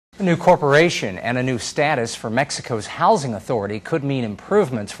A new corporation and a new status for Mexico's housing authority could mean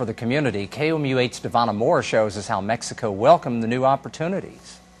improvements for the community. KOMU-MHA's Devona shows us how Mexico welcomed the new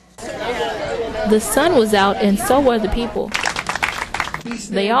opportunities. The sun was out and so were the people.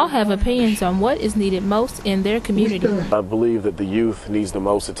 They all have opinions on what is needed most in their community. I believe that the youth needs the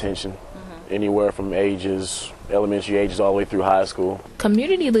most attention, anywhere from elementary ages all the way through high school.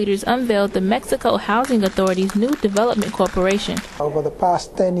 Community leaders unveiled the Mexico Housing Authority's new development corporation. Over the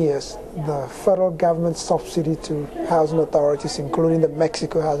past 10 years, the federal government subsidy to housing authorities, including the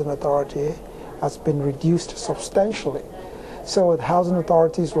Mexico Housing Authority, has been reduced substantially. So the housing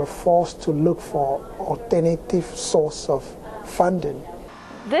authorities were forced to look for alternative source of funding.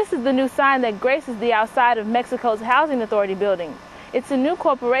 This is the new sign that graces the outside of Mexico's Housing Authority building. It's a new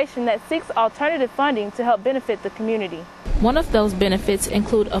corporation that seeks alternative funding to help benefit the community. One of those benefits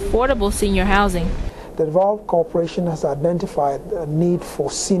include affordable senior housing. The developed corporation has identified a need for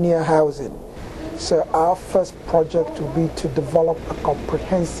senior housing. So our first project will be to develop a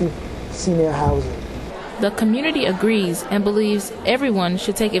comprehensive senior housing. The community agrees and believes everyone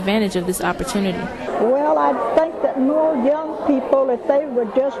should take advantage of this opportunity. Well, I think that more young people, if they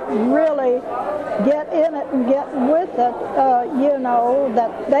would just really get in it and get with it,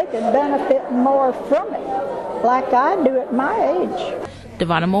 that they could benefit more from it, like I do at my age.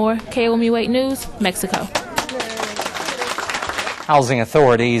 Devona Moore, KOMU-MHA News, Mexico. Housing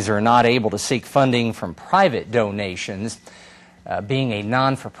authorities are not able to seek funding from private donations. Being a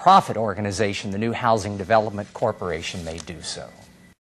non-for-profit organization, the new Housing Development Corporation may do so.